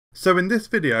So in this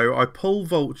video I pull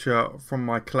Vulture from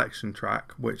my collection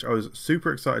track, which I was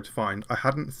super excited to find. I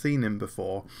hadn't seen him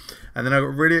before, and then I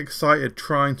got really excited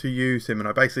trying to use him, and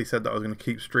I basically said that I was going to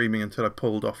keep streaming until I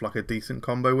pulled off like a decent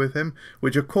combo with him,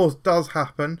 which of course does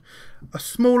happen. A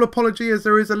small apology as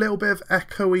there is a little bit of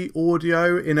echoey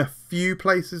audio in a few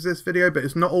places this video, but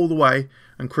it's not all the way,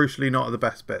 and crucially not at the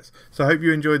best bits. So I hope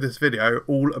you enjoyed this video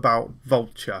all about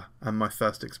Vulture and my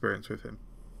first experience with him.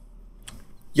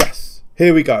 Yes!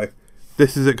 Here we go.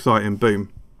 This is exciting.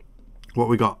 Boom. What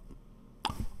we got?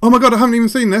 Oh my god, I haven't even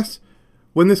seen this.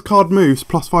 When this card moves,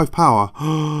 +5 power.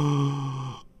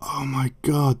 Oh my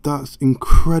god, that's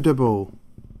incredible.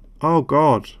 Oh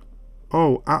god.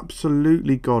 Oh,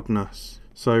 absolutely godness.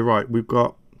 So right, we've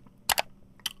got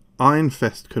Iron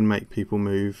Fist can make people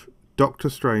move,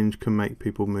 Doctor Strange can make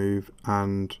people move,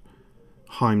 and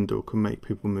Heimdall can make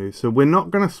people move. So we're not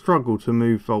going to struggle to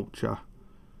move Vulture.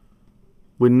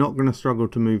 We're not going to struggle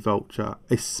to move Vulture,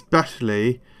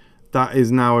 especially that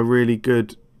is now a really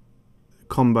good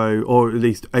combo, or at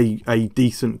least a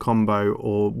decent combo,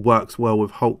 or works well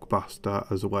with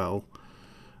Hulkbuster as well.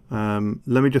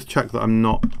 Let me just check that I'm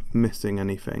not missing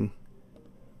anything.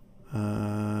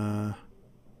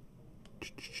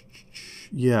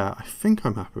 Yeah, I think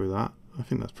I'm happy with that. I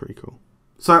think that's pretty cool.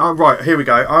 So, right, here we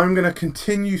go. I'm going to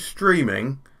continue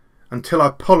streaming until I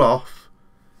pull off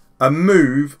a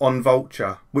move on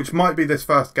Vulture, which might be this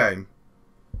first game.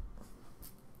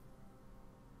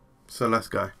 So let's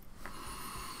go.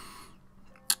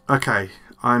 Okay,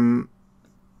 I'm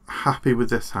happy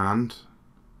with this hand.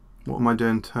 What am I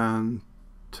doing? Turn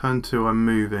 2 I'm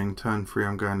moving, turn 3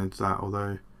 I'm going into that,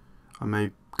 although I may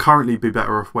currently be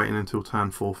better off waiting until turn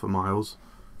 4 for Miles.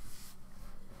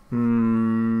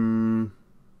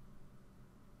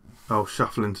 Oh,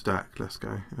 shuffle into deck, let's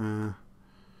go.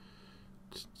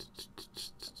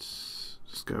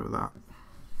 Just go with that.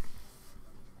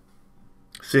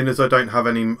 Seeing as I don't have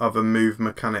any other move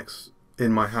mechanics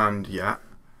in my hand yet,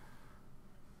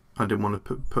 I didn't want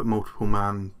to put multiple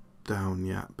man down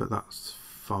yet, but that's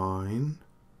fine.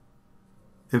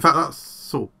 In fact, that's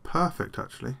sort of perfect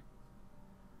actually.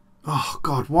 Oh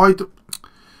god, why do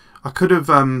I could have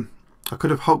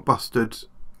Hulkbusted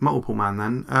multiple man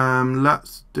then.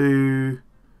 Let's do.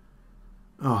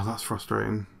 Oh, that's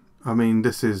frustrating. I mean,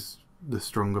 this is the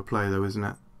stronger play though, isn't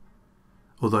it?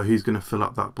 Although he's going to fill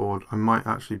up that board. I might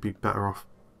actually be better off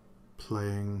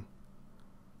playing...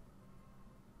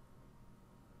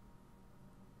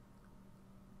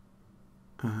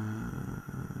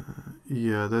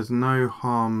 yeah, there's no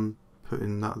harm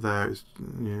putting that there.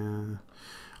 Yeah,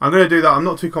 I'm going to do that. I'm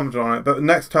not too confident on it, but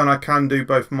next turn I can do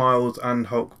both Miles and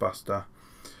Hulkbuster.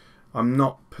 I'm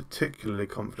not particularly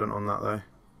confident on that though.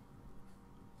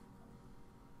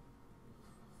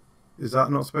 Is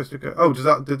that not supposed to go? Oh, did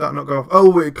that not go off?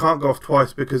 Oh, it can't go off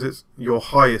twice because it's your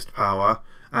highest power,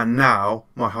 and now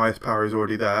my highest power is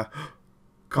already there.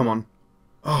 Come on.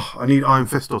 Oh, I need Iron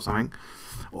Fist or something.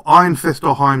 Iron Fist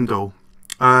or Heimdall.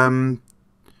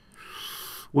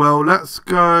 Well, let's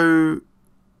go.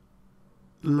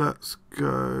 Let's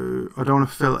go. I don't want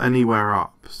to fill anywhere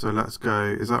up, so let's go.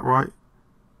 Is that right?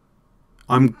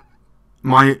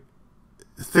 My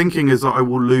thinking is that I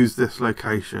will lose this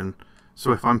location.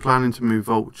 So if I'm planning to move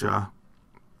Vulture,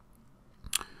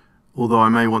 although I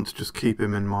may want to just keep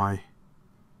him in my...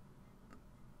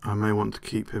 I may want to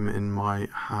keep him in my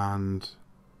hand.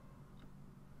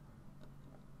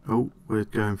 Oh, we're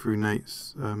going through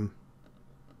Nate's...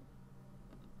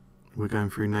 we're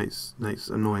going through Nate's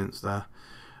annoyance there.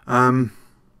 I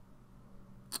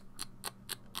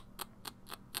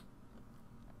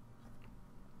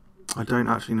don't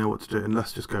actually know what to do, and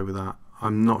let's just go with that.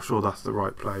 I'm not sure that's the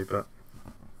right play, but...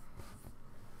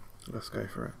 let's go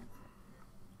for it.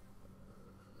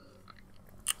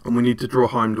 And we need to draw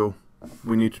Heimdall.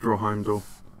 We need to draw Heimdall.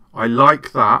 I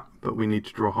like that, but we need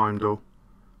to draw Heimdall.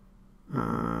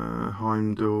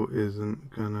 Heimdall isn't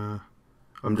gonna...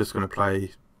 I'm just gonna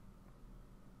play...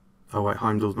 Oh wait,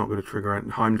 Heimdall's not gonna trigger it.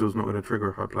 Heimdall's not gonna trigger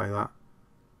if I play that.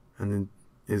 And then,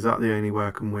 is that the only way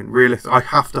I can win? Realistically, I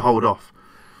have to hold off.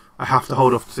 I have to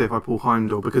hold off to see if I pull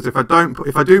Heimdall, because if I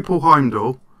do pull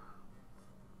Heimdall,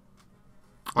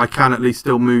 I can at least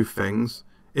still move things.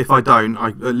 If I don't, I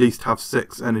at least have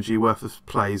 6 energy worth of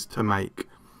plays to make.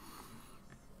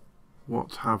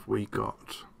 What have we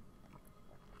got?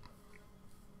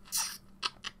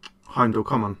 Heimdall,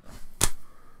 come on.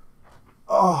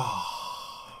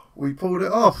 Oh, we pulled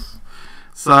it off.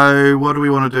 So what do we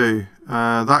want to do?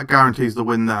 That guarantees the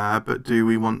win there, but do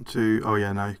we want to... Oh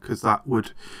yeah, no, because that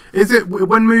would... Is it,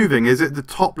 when moving, is it the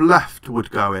top left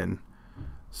would go in?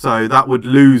 So that would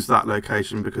lose that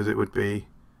location because it would be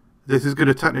This is going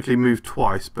to technically move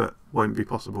twice, but won't be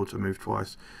possible to move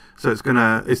twice. So it's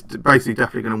basically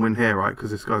definitely going to win here, right?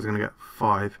 Because this guy's going to get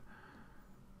 5.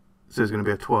 So it's going to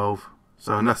be a 12.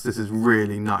 So unless this is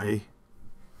really nutty.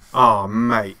 Oh,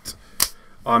 mate.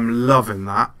 I'm loving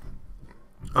that.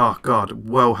 Oh, God.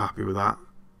 Well happy with that.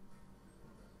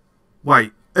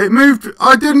 Wait. It moved.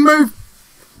 I didn't move.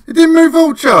 It didn't move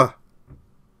Vulture.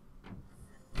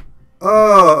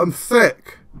 Oh, I'm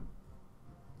thick.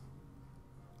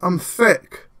 I'm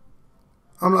thick.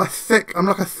 I'm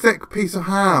like a thick piece of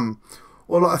ham.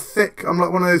 Or like I'm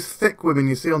like one of those thick women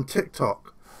you see on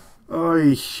TikTok.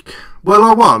 Oy. Well,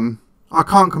 I won. I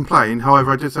can't complain.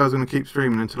 However, I did say I was going to keep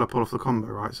streaming until I pull off the combo,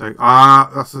 right? So,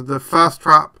 that's the first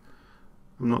trap.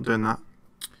 I'm not doing that.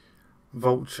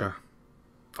 Vulture.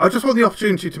 I just want the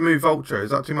opportunity to move Vulture. Is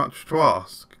that too much to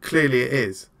ask? Clearly it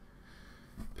is.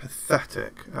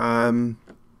 Pathetic.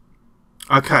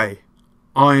 Okay.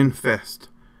 Iron Fist.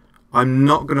 I'm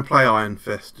not going to play Iron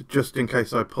Fist just in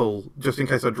case I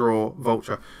draw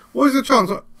Vulture. What is the chance?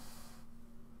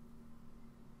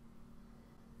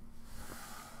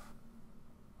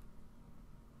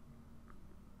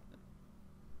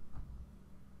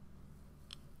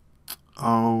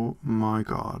 Oh my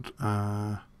God.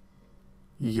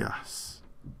 Yes.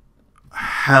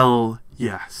 Hell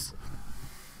yes.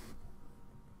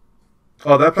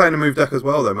 Oh, they're playing a move deck as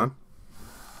well though, man.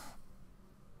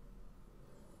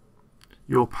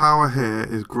 Your power here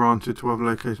is granted to other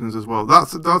locations as well.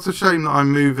 That's a shame that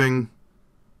I'm moving,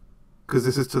 because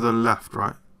this is to the left,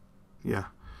 right? Yeah.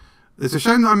 It's a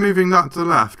shame that I'm moving that to the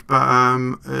left, but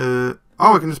oh,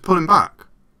 I can just pull him back.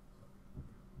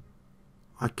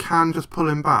 I can just pull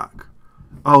him back.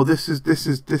 Oh, this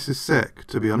is sick,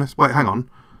 to be honest. Wait, hang on.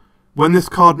 When this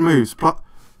card moves,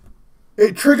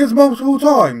 it triggers multiple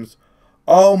times.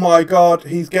 Oh my God,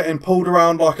 he's getting pulled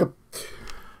around like a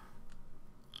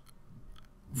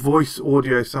voice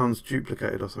audio sounds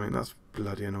duplicated or something. That's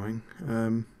bloody annoying.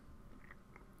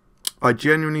 I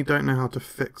genuinely don't know how to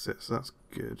fix it, so that's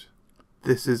good.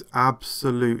 This is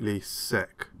absolutely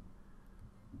sick.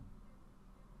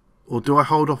 Or do I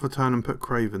hold off a turn and put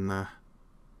Craven there?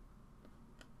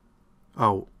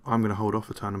 Oh, I'm going to hold off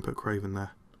a turn and put Craven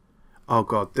there. Oh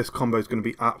God, this combo is going to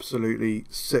be absolutely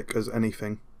sick as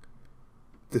anything.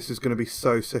 This is going to be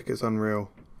so sick, it's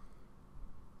unreal.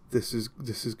 This is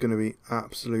going to be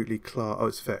absolutely class. Oh,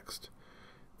 it's fixed.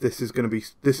 This is going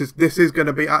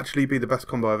to be actually the best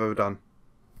combo I've ever done.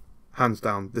 Hands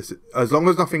down. As long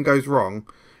as nothing goes wrong.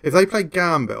 If they play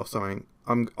Gambit or something,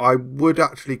 I would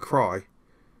actually cry.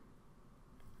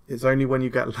 It's only when you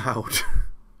get loud.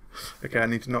 Okay, I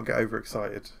need to not get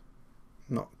overexcited.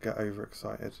 Not get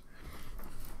overexcited.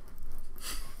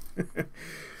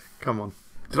 Come on.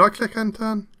 Did I click end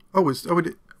turn? Oh,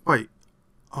 wait.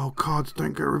 Oh, cards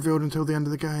don't get revealed until the end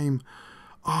of the game.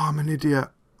 Oh, I'm an idiot.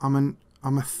 I'm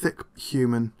a thick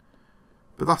human.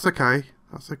 But that's okay.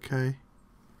 That's okay.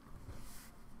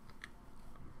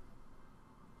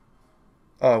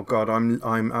 Oh God,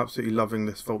 I'm absolutely loving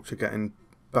this Vulture getting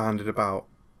banded about.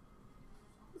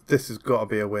 This has got to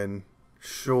be a win,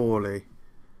 surely.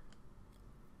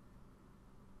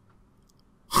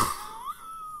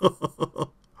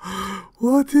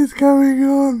 What is going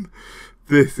on?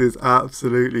 This is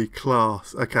absolutely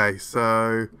class. Okay,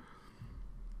 so...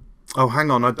 Oh,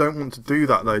 hang on. I don't want to do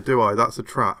that, though, do I? That's a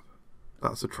trap.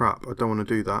 That's a trap. I don't want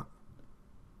to do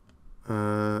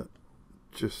that.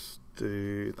 Just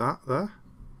do that there.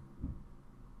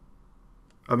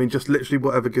 I mean, just literally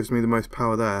whatever gives me the most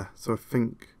power there. So I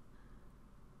think...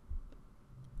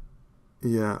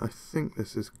 Yeah, I think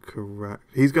this is correct.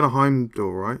 He's going to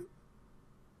Heimdall, right?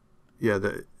 Yeah,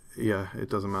 it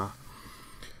doesn't matter.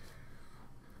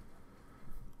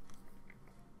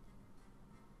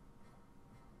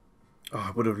 Oh,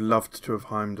 I would have loved to have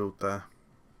Heimdalled there.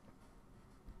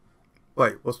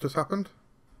 Wait, what's just happened?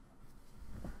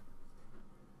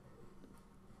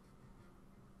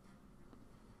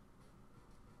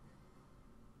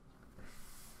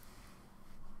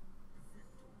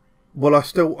 Well,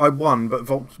 I won,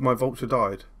 but my Vulture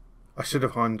died. I should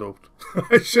have Heimdalled.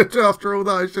 After all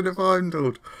that, I should have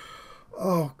Heimdalled.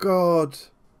 Oh, God.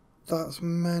 That's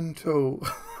mental.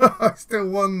 I still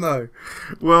won, though.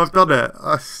 Well, I've done it.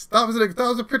 That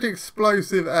was a pretty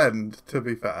explosive end, to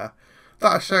be fair.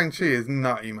 That Shang-Chi is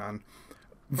nutty, man.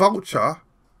 Vulture?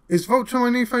 Is Vulture my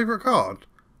new favourite card?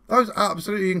 That was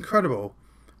absolutely incredible.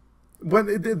 When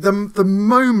the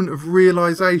moment of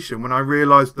realisation, when I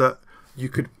realised that you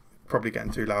could... Probably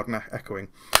getting too loud and echoing.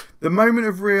 The moment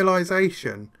of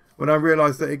realisation, when I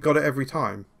realised that it got it every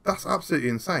time. That's absolutely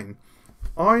insane.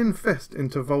 Iron Fist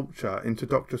into Vulture, into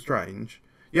Doctor Strange.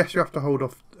 Yes, you have to hold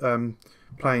off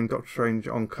playing Doctor Strange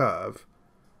on curve,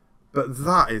 but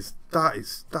that is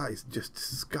just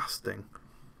disgusting.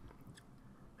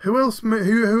 Who else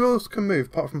can move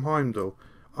apart from Heimdall?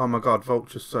 Oh my god,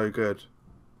 Vulture's so good.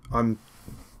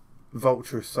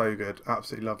 Vulture is so good.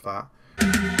 Absolutely love that.